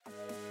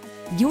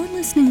You're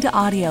listening to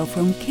audio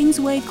from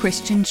Kingsway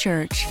Christian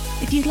Church.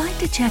 If you'd like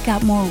to check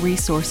out more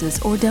resources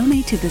or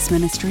donate to this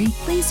ministry,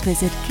 please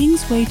visit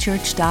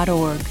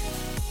kingswaychurch.org.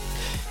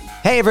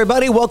 Hey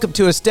everybody, welcome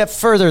to A Step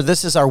Further.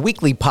 This is our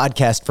weekly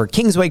podcast for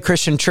Kingsway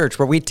Christian Church,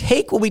 where we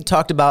take what we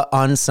talked about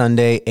on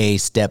Sunday a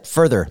step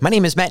further. My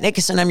name is Matt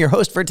Nickerson. I'm your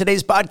host for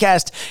today's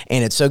podcast,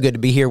 and it's so good to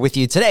be here with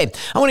you today.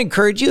 I want to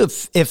encourage you,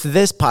 if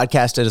this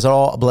podcast is at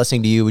all a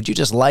blessing to you, would you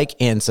just like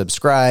and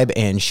subscribe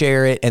and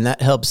share it, and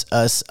that helps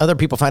other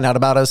people find out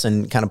about us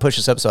and kind of push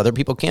us up so other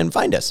people can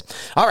find us.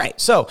 All right,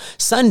 so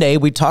Sunday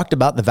we talked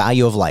about the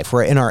value of life.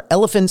 We're in our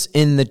Elephants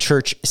in the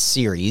Church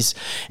series,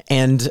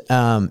 and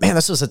man,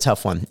 this was a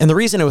tough one. And the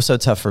reason it was so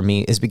tough for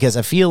me is because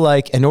I feel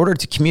like in order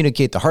to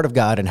communicate the heart of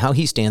God and how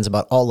he stands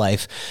about all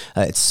life,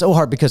 it's so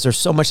hard because there's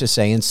so much to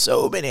say and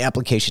so many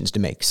applications to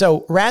make.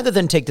 So rather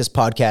than take this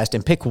podcast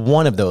and pick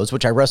one of those,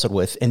 which I wrestled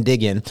with and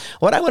dig in,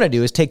 what I want to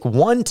do is take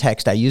one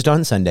text I used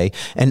on Sunday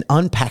and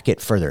unpack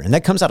it further. And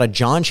that comes out of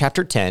John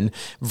chapter 10,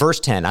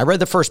 verse 10. I read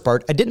the first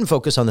part. I didn't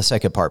focus on the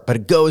second part, but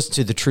it goes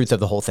to the truth of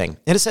the whole thing.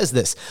 And it says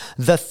this: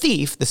 the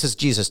thief, this is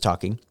Jesus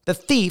talking, the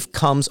thief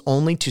comes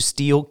only to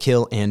steal,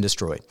 kill, and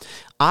destroy.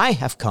 I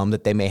have come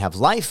that they may have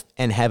life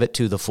and have it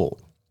to the full.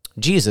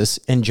 Jesus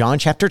in John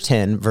chapter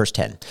 10, verse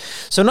 10.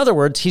 So in other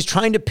words, he's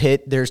trying to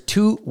pit, there's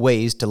two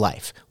ways to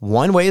life.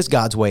 One way is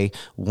God's way,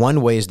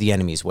 one way is the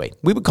enemy's way.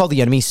 We would call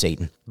the enemy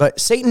Satan. But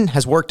Satan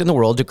has worked in the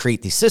world to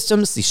create these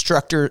systems, these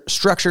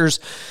structures,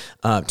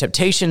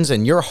 temptations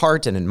in your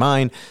heart and in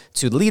mine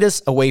to lead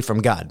us away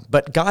from God.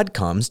 But God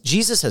comes,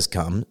 Jesus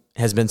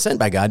has been sent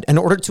by God in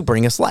order to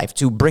bring us life,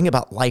 to bring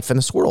about life in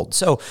this world.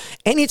 So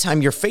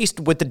anytime you're faced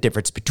with the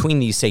difference between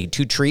these, say,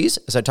 two trees,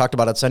 as I talked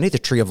about on Sunday, the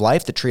tree of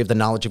life, the tree of the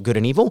knowledge of good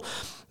and evil,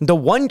 the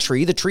one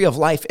tree, the tree of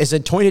life, is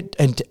intended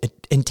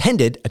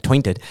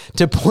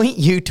to point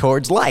you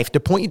towards life, to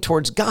point you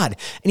towards God.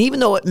 And even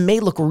though it may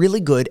look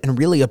really good and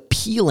really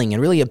appealing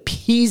and really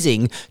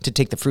appeasing to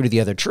take the fruit of the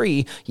other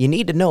tree, you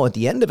need to know at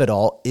the end of it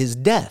all is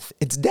death.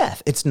 It's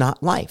death. It's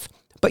not life.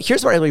 But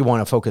here's what I really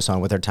want to focus on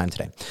with our time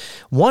today.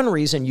 One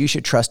reason you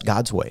should trust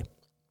God's way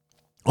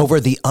over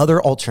the other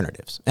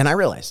alternatives, and I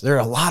realize there are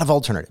a lot of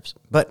alternatives,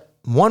 but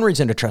one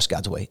reason to trust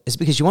God's way is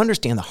because you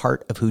understand the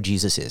heart of who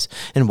Jesus is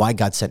and why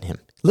God sent him.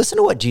 Listen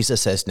to what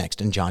Jesus says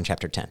next in John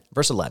chapter 10,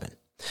 verse 11.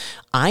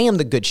 I am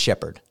the good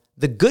shepherd.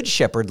 The good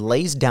shepherd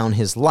lays down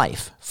his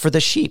life for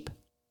the sheep.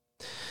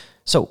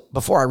 So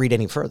before I read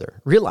any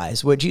further,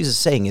 realize what Jesus is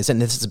saying is, and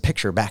this is a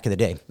picture back in the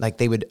day, like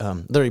they would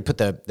literally put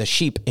the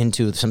sheep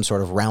into some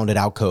sort of rounded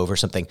alcove or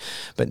something,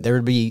 but there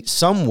would be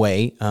some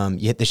way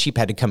the sheep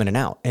had to come in and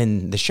out,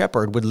 and the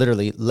shepherd would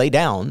literally lay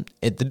down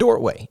at the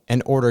doorway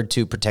in order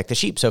to protect the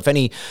sheep. So if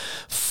any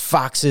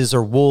foxes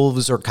or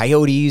wolves or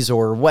coyotes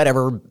or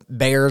whatever,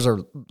 bears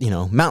or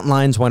mountain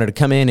lions wanted to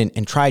come in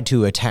and try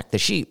to attack the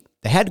sheep,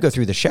 they had to go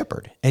through the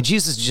shepherd. And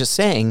Jesus is just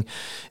saying,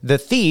 the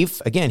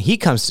thief, again, he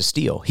comes to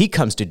steal. He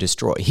comes to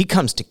destroy. He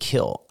comes to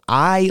kill.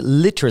 I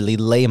literally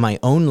lay my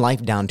own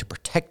life down to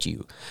protect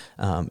you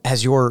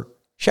as your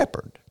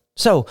shepherd.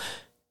 So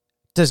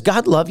does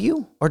God love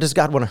you, or does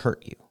God want to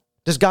hurt you?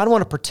 Does God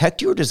want to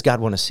protect you, or does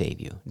God want to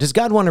save you? Does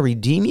God want to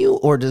redeem you,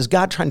 or does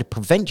God trying to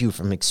prevent you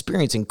from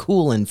experiencing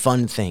cool and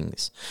fun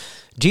things?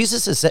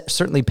 Jesus is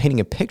certainly painting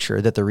a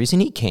picture that the reason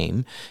he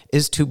came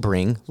is to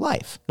bring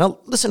life. Now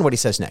listen to what he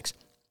says next.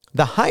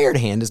 The hired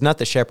hand is not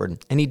the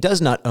shepherd, and he does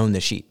not own the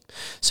sheep.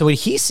 So when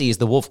he sees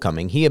the wolf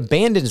coming, he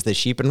abandons the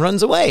sheep and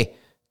runs away.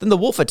 Then the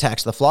wolf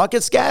attacks the flock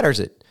and scatters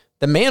it.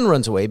 The man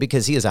runs away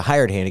because he is a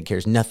hired hand and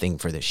cares nothing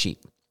for the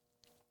sheep.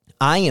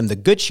 I am the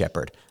good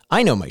shepherd.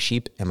 I know my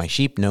sheep, and my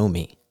sheep know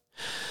me.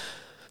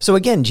 So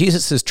again,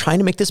 Jesus is trying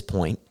to make this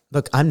point.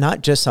 Look, I'm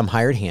not just some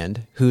hired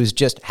hand who's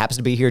just happens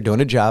to be here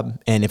doing a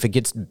job, and if it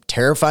gets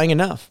terrifying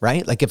enough,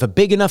 right? Like if a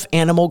big enough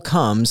animal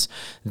comes,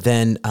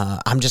 then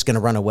I'm just going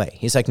to run away.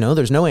 He's like, no,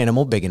 there's no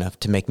animal big enough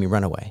to make me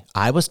run away.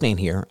 I will stand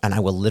here, and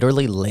I will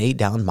literally lay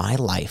down my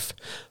life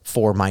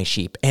for my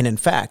sheep. And in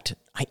fact,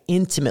 I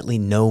intimately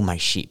know my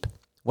sheep.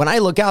 When I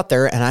look out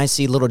there and I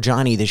see little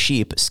Johnny the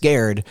sheep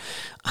scared,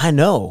 I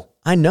know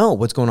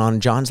what's going on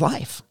in John's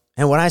life.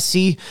 And when I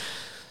see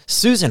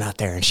Susan out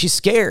there and she's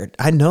scared,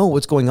 I know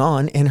what's going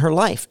on in her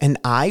life, and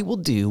I will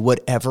do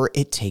whatever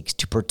it takes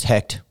to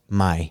protect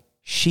my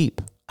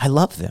sheep. I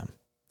love them.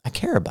 I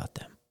care about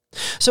them.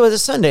 So as a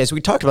Sunday, as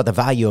we talked about the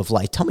value of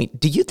life, tell me,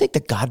 do you think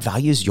that God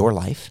values your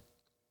life?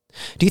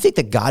 Do you think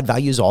that God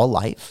values all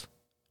life?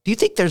 Do you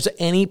think there's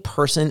any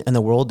person in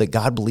the world that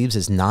God believes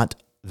is not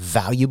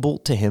valuable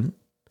to him?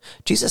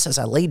 Jesus says,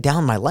 I laid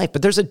down my life,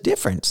 but there's a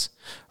difference,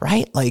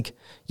 right? Like,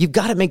 you've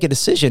got to make a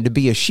decision to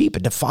be a sheep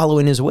and to follow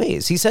in his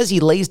ways. He says he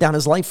lays down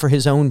his life for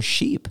his own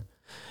sheep.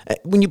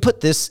 When you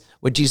put this,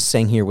 what Jesus is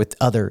saying here with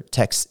other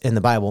texts in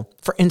the Bible,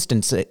 for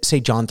instance, say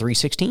John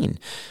 3:16,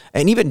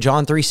 and even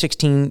John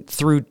 3:16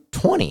 through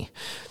 20,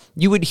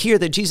 you would hear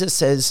that Jesus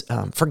says,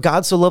 for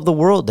God so loved the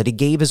world that he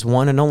gave his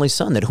one and only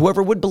son, that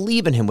whoever would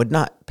believe in him would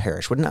not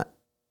perish, would not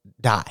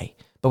die,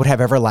 but would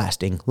have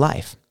everlasting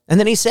life. And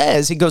then he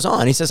goes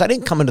on, I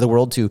didn't come into the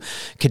world to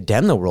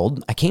condemn the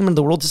world. I came into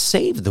the world to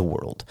save the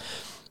world.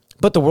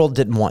 But the world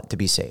didn't want to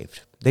be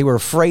saved. They were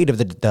afraid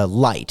of the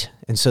light,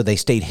 and so they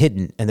stayed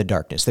hidden in the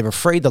darkness. They were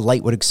afraid the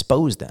light would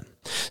expose them.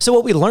 So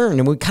what we learned,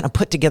 and we kind of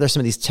put together some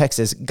of these texts,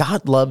 is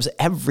God loves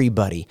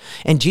everybody,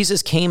 and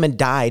Jesus came and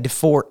died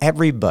for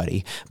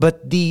everybody.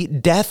 But the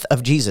death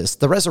of Jesus,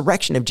 the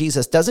resurrection of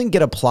Jesus, doesn't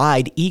get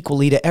applied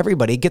equally to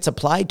everybody. It gets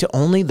applied to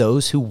only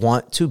those who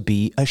want to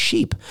be a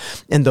sheep.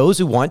 And those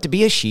who want to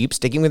be a sheep,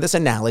 sticking with this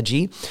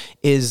analogy,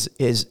 is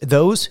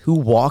those who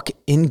walk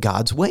in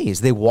God's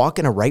ways. They walk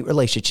in a right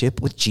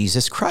relationship with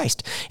Jesus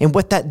Christ. And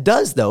what that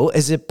does, though,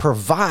 is it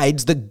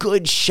provides the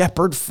good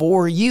shepherd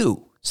for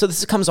you. So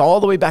this comes all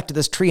the way back to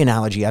this tree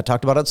analogy I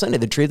talked about on Sunday,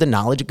 the tree of the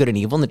knowledge of good and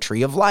evil and the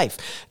tree of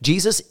life.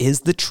 Jesus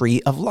is the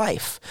tree of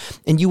life.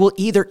 And you will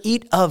either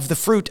eat of the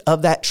fruit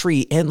of that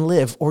tree and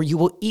live, or you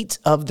will eat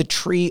of the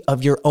tree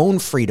of your own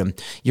freedom,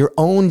 your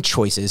own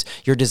choices,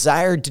 your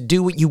desire to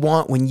do what you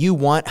want, when you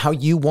want, how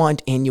you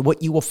want, and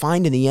what you will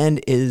find in the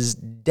end is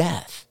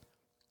death.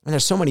 And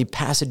there's so many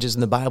passages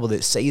in the Bible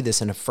that say this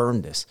and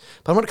affirm this.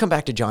 But I want to come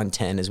back to John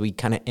 10 as we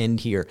kind of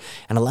end here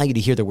and allow you to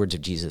hear the words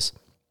of Jesus.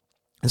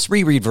 Let's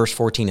reread verse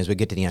 14 as we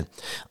get to the end.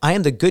 I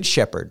am the good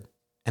shepherd,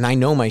 and I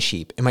know my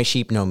sheep, and my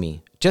sheep know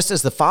me, just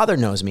as the Father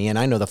knows me, and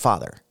I know the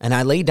Father, and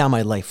I lay down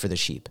my life for the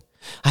sheep.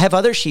 I have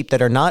other sheep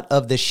that are not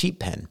of the sheep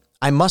pen.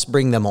 I must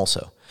bring them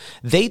also.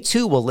 They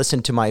too will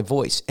listen to my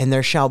voice, and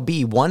there shall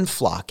be one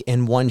flock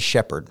and one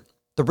shepherd.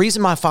 The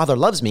reason my Father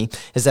loves me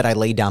is that I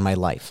lay down my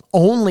life,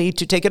 only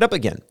to take it up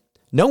again.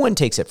 No one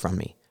takes it from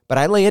me, but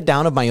I lay it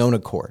down of my own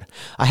accord.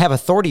 I have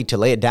authority to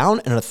lay it down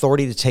and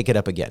authority to take it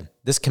up again.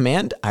 This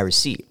command I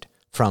received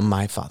from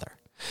my Father.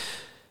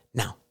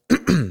 Now,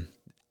 I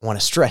want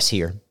to stress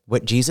here,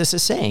 what Jesus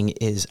is saying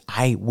is,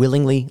 I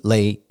willingly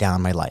lay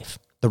down my life.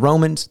 The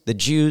Romans, the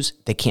Jews,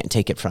 they can't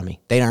take it from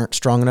me. They aren't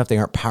strong enough. They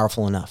aren't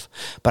powerful enough.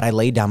 But I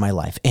lay down my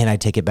life and I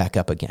take it back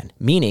up again,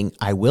 meaning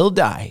I will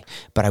die,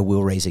 but I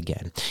will raise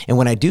again. And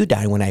when I do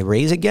die, when I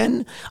raise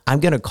again, I'm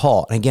going to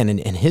call, and again,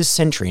 in his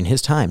century, in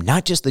his time,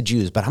 not just the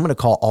Jews, but I'm going to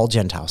call all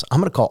Gentiles.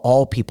 I'm going to call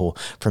all people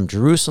from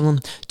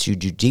Jerusalem to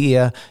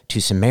Judea to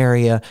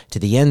Samaria to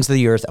the ends of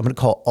the earth. I'm going to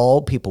call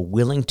all people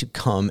willing to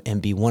come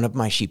and be one of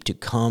my sheep, to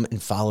come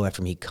and follow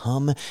after me.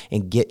 Come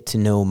and get to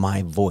know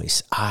my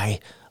voice. I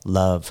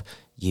love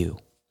you.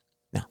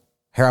 Now,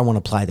 here I want to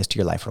apply this to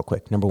your life real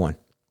quick. Number one,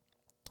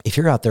 if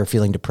you're out there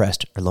feeling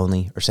depressed or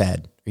lonely or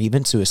sad or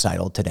even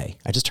suicidal today,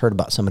 I just heard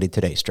about somebody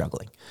today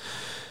struggling.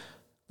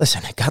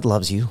 Listen, God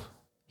loves you.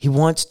 He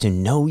wants to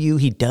know you.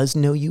 He does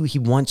know you. He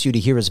wants you to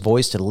hear his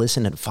voice, to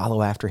listen and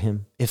follow after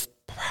him. If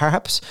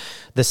perhaps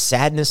the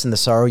sadness and the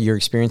sorrow you're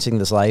experiencing in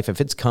this life,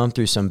 if it's come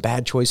through some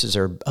bad choices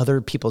or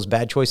other people's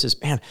bad choices,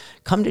 man,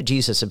 come to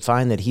Jesus and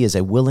find that he is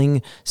a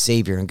willing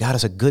Savior and God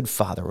is a good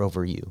Father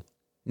over you.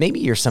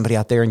 Maybe you're somebody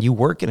out there and you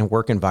work in a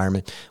work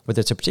environment where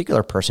there's a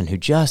particular person who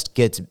just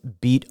gets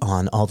beat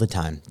on all the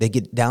time. They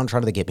get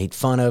downtrodden, they get made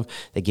fun of,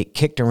 they get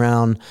kicked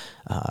around,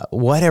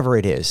 whatever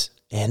it is.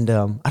 And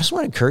I just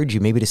want to encourage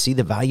you maybe to see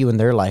the value in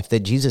their life that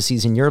Jesus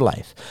sees in your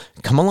life.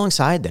 Come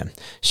alongside them.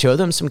 Show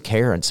them some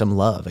care and some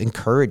love,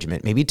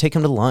 encouragement. Maybe take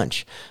them to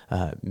lunch.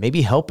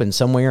 Maybe help in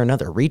some way or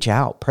another. Reach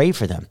out. Pray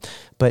for them.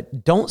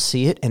 But don't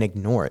see it and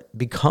ignore it.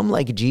 Become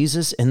like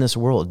Jesus in this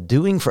world,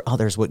 doing for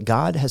others what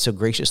God has so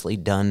graciously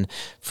done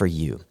for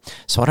you.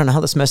 So I don't know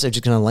how this message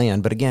is going to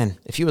land. But again,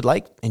 if you would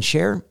like and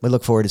share, we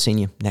look forward to seeing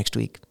you next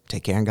week.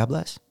 Take care and God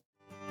bless.